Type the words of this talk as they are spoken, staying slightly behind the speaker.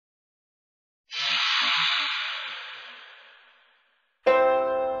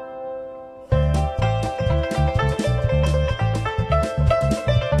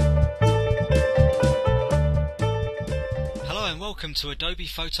Welcome to Adobe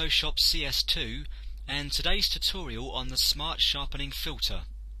Photoshop CS2 and today's tutorial on the Smart Sharpening filter.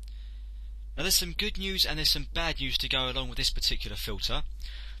 Now there's some good news and there's some bad news to go along with this particular filter.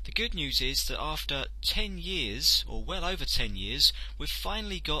 The good news is that after 10 years, or well over 10 years, we've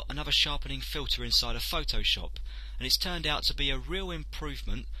finally got another sharpening filter inside of Photoshop, and it's turned out to be a real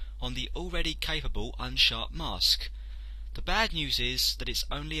improvement on the already capable unsharp mask. The bad news is that it's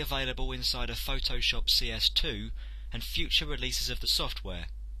only available inside of Photoshop CS2 and future releases of the software.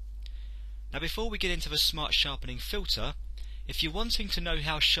 Now before we get into the Smart Sharpening filter, if you're wanting to know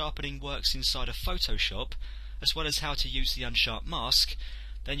how sharpening works inside of Photoshop, as well as how to use the unsharp mask,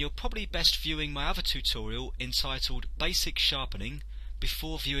 then you're probably best viewing my other tutorial entitled Basic Sharpening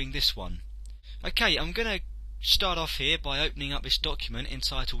before viewing this one. Okay, I'm going to start off here by opening up this document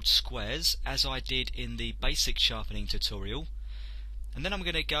entitled Squares, as I did in the Basic Sharpening tutorial, and then I'm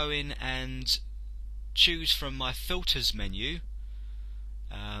going to go in and choose from my Filters menu,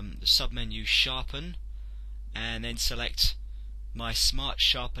 the submenu Sharpen, and then select my Smart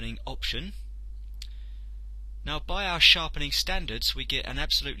Sharpening option. Now by our sharpening standards we get an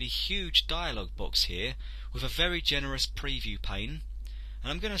absolutely huge dialog box here with a very generous preview pane,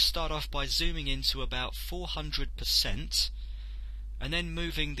 and I'm going to start off by zooming into about 400% and then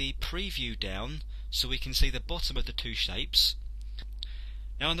moving the preview down so we can see the bottom of the two shapes.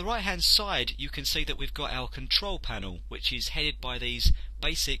 Now on the right hand side you can see that we've got our control panel, which is headed by these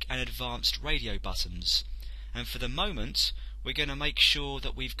basic and advanced radio buttons, and for the moment we're going to make sure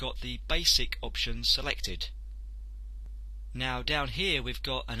that we've got the basic option selected. Now down here we've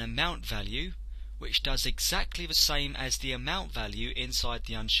got an amount value which does exactly the same as the amount value inside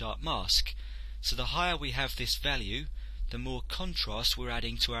the unsharp mask, so the higher we have this value the more contrast we're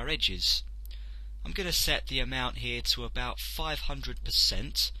adding to our edges. I'm going to set the amount here to about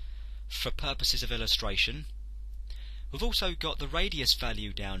 500% for purposes of illustration. We've also got the radius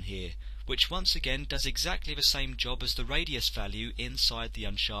value down here, which once again does exactly the same job as the radius value inside the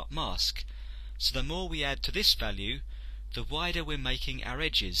unsharp mask. So the more we add to this value, the wider we're making our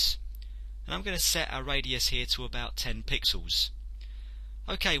edges. And I'm going to set our radius here to about 10 pixels.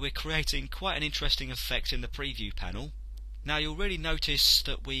 Okay, we're creating quite an interesting effect in the preview panel. Now you'll really notice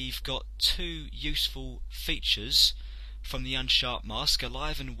that we've got two useful features from the unsharp mask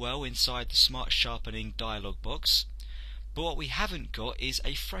alive and well inside the Smart Sharpening dialog box, but what we haven't got is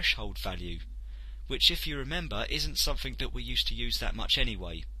a threshold value, which if you remember isn't something that we used to use that much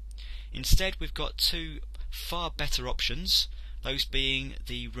anyway. Instead we've got two far better options, those being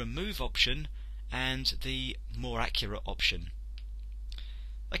the remove option and the more accurate option.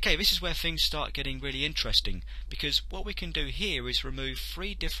 Okay, this is where things start getting really interesting, because what we can do here is remove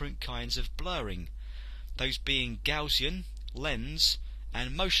three different kinds of blurring, those being Gaussian, lens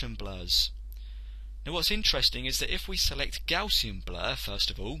and motion blurs. Now what's interesting is that if we select Gaussian blur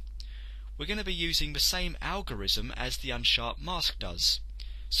first of all, we're going to be using the same algorithm as the unsharp mask does.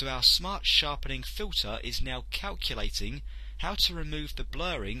 So our Smart Sharpening filter is now calculating how to remove the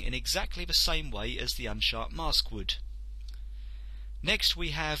blurring in exactly the same way as the unsharp mask would. Next we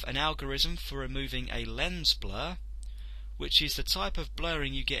have an algorithm for removing a lens blur, which is the type of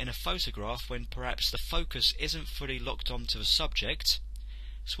blurring you get in a photograph when perhaps the focus isn't fully locked onto the subject.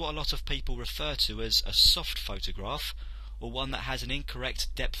 It's what a lot of people refer to as a soft photograph, or one that has an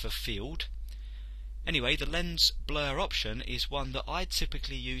incorrect depth of field. Anyway, the lens blur option is one that I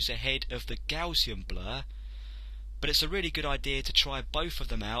typically use ahead of the Gaussian blur, but it's a really good idea to try both of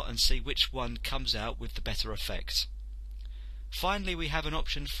them out and see which one comes out with the better effect. Finally we have an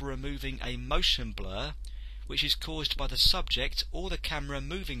option for removing a motion blur, which is caused by the subject or the camera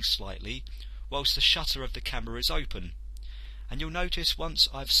moving slightly whilst the shutter of the camera is open. And you'll notice once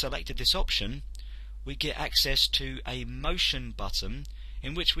I've selected this option we get access to a motion button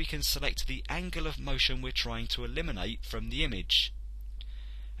in which we can select the angle of motion we're trying to eliminate from the image.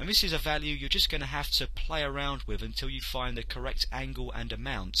 And this is a value you're just going to have to play around with until you find the correct angle and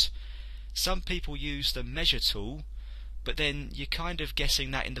amount. Some people use the measure tool, but then you're kind of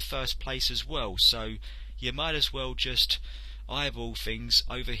guessing that in the first place as well, so you might as well just eyeball things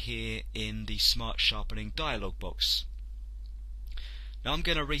over here in the Smart Sharpening dialog box. Now I'm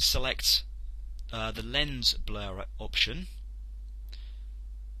going to reselect the lens blur option.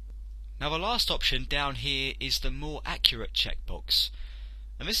 Now the last option down here is the more accurate checkbox,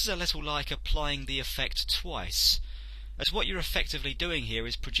 and this is a little like applying the effect twice, as what you're effectively doing here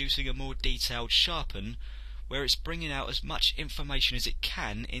is producing a more detailed sharpen where it's bringing out as much information as it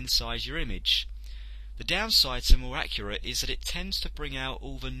can inside your image. The downside to more accurate is that it tends to bring out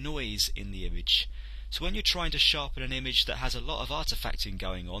all the noise in the image, so when you're trying to sharpen an image that has a lot of artifacting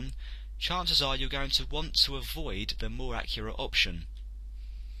going on, chances are you're going to want to avoid the more accurate option.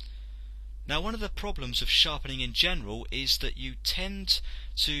 Now, one of the problems of sharpening in general is that you tend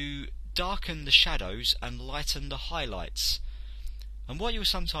to darken the shadows and lighten the highlights. And what you'll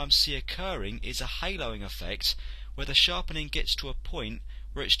sometimes see occurring is a haloing effect where the sharpening gets to a point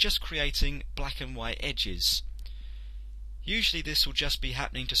where it's just creating black and white edges. Usually this will just be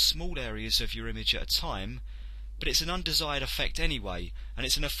happening to small areas of your image at a time, but it's an undesired effect anyway, and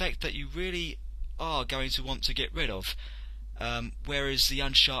it's an effect that you really are going to want to get rid of. Whereas the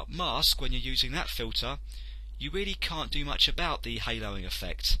unsharp mask, when you're using that filter, you really can't do much about the haloing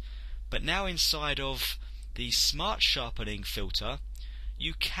effect. But now inside of the Smart Sharpening filter,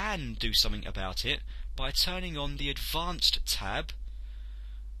 you can do something about it by turning on the Advanced tab,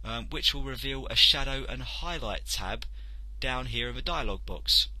 which will reveal a Shadow and Highlight tab down here in the dialog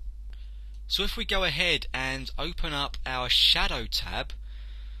box. So if we go ahead and open up our Shadow tab,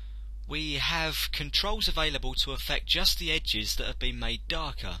 we have controls available to affect just the edges that have been made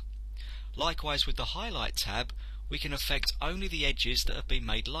darker. Likewise with the Highlight tab, we can affect only the edges that have been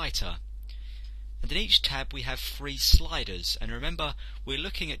made lighter. And in each tab we have 3 sliders, and remember we're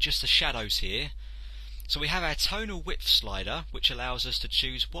looking at just the shadows here. So we have our tonal width slider, which allows us to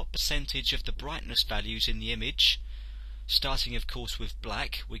choose what percentage of the brightness values in the image, starting of course with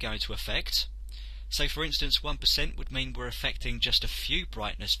black, we're going to affect. So for instance 1% would mean we're affecting just a few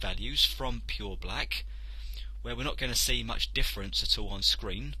brightness values from pure black, where we're not going to see much difference at all on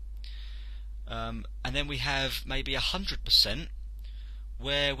screen. And then we have maybe 100%,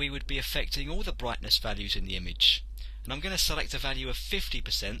 where we would be affecting all the brightness values in the image. And I'm going to select a value of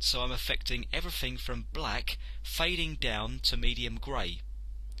 50%, so I'm affecting everything from black fading down to medium grey.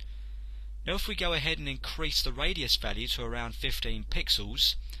 Now if we go ahead and increase the radius value to around 15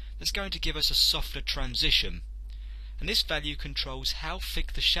 pixels, that's going to give us a softer transition. And this value controls how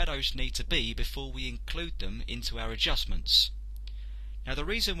thick the shadows need to be before we include them into our adjustments. Now the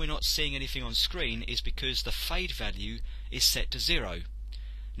reason we're not seeing anything on screen is because the fade value is set to 0.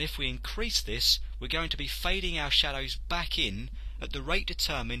 And if we increase this, we're going to be fading our shadows back in at the rate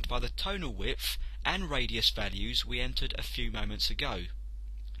determined by the tonal width and radius values we entered a few moments ago.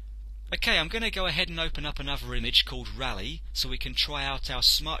 Okay, I'm going to go ahead and open up another image called Rally so we can try out our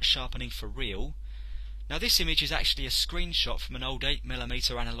Smart Sharpening for real. Now this image is actually a screenshot from an old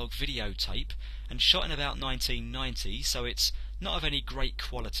 8mm analog videotape and shot in about 1990, so it's not of any great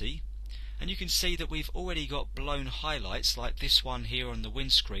quality. And you can see that we've already got blown highlights like this one here on the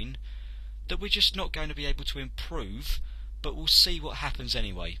windscreen that we're just not going to be able to improve, but we'll see what happens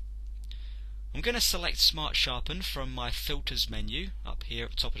anyway. I'm going to select Smart Sharpen from my Filters menu up here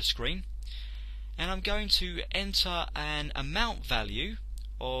at the top of the screen, and I'm going to enter an amount value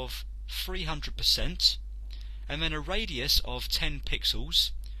of 300% and then a radius of 10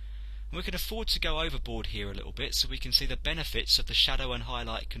 pixels. And we can afford to go overboard here a little bit so we can see the benefits of the shadow and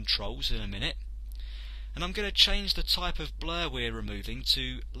highlight controls in a minute. And I'm going to change the type of blur we're removing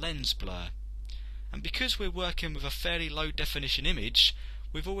to lens blur. And because we're working with a fairly low definition image,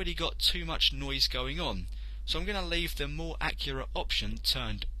 we've already got too much noise going on, so I'm going to leave the more accurate option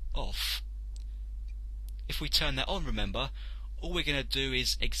turned off. If we turn that on, remember, all we're going to do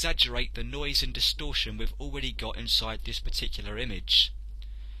is exaggerate the noise and distortion we've already got inside this particular image.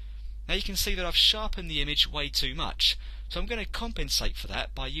 Now you can see that I've sharpened the image way too much, so I'm going to compensate for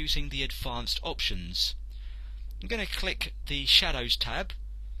that by using the advanced options. I'm going to click the Shadows tab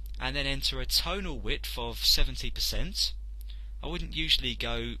and then enter a tonal width of 70%. I wouldn't usually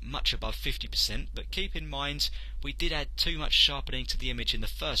go much above 50%, but keep in mind we did add too much sharpening to the image in the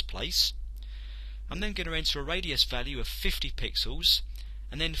first place. I'm then going to enter a radius value of 50 pixels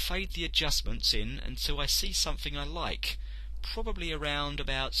and then fade the adjustments in until I see something I like. Probably around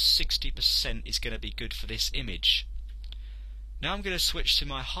about 60% is going to be good for this image. Now I'm going to switch to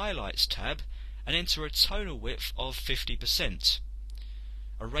my Highlights tab and enter a tonal width of 50%,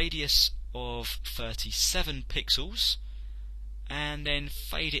 a radius of 37 pixels, and then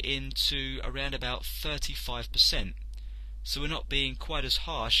fade it into around about 35%, so we're not being quite as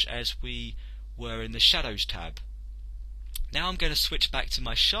harsh as we were in the Shadows tab. Now I'm going to switch back to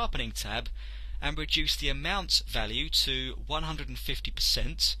my Sharpening tab and reduce the amount value to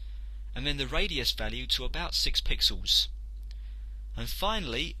 150% and then the radius value to about 6 pixels. And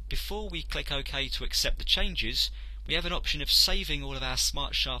finally, before we click OK to accept the changes, we have an option of saving all of our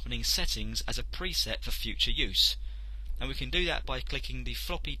Smart Sharpening settings as a preset for future use. And we can do that by clicking the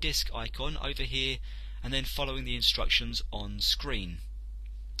floppy disk icon over here and then following the instructions on screen.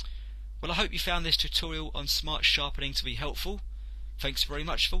 Well, I hope you found this tutorial on Smart Sharpening to be helpful. Thanks very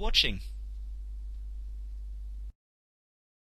much for watching.